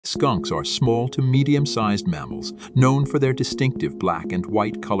Skunks are small to medium-sized mammals, known for their distinctive black and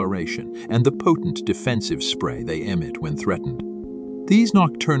white coloration and the potent defensive spray they emit when threatened. These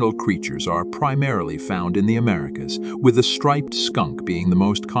nocturnal creatures are primarily found in the Americas, with the striped skunk being the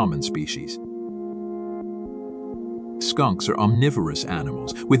most common species. Skunks are omnivorous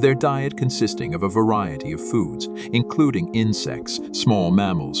animals, with their diet consisting of a variety of foods, including insects, small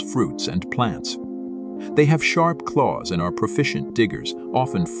mammals, fruits, and plants. They have sharp claws and are proficient diggers,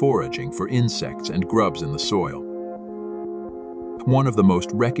 often foraging for insects and grubs in the soil. One of the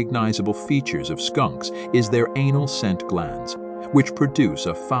most recognizable features of skunks is their anal scent glands, which produce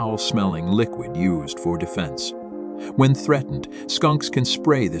a foul-smelling liquid used for defense. When threatened, skunks can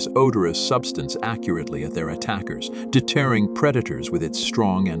spray this odorous substance accurately at their attackers, deterring predators with its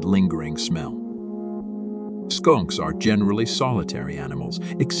strong and lingering smell. Skunks are generally solitary animals,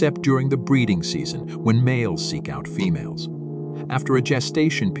 except during the breeding season when males seek out females. After a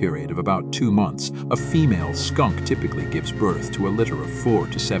gestation period of about 2 months, a female skunk typically gives birth to a litter of 4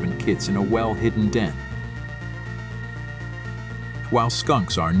 to 7 kits in a well-hidden den. While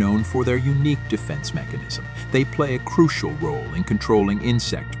skunks are known for their unique defense mechanism, they play a crucial role in controlling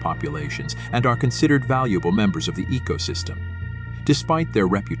insect populations and are considered valuable members of the ecosystem. Despite their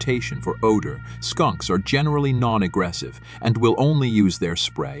reputation for odor, skunks are generally non-aggressive and will only use their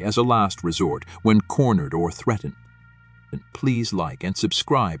spray as a last resort when cornered or threatened. Please like and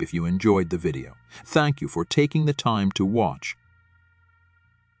subscribe if you enjoyed the video. Thank you for taking the time to watch.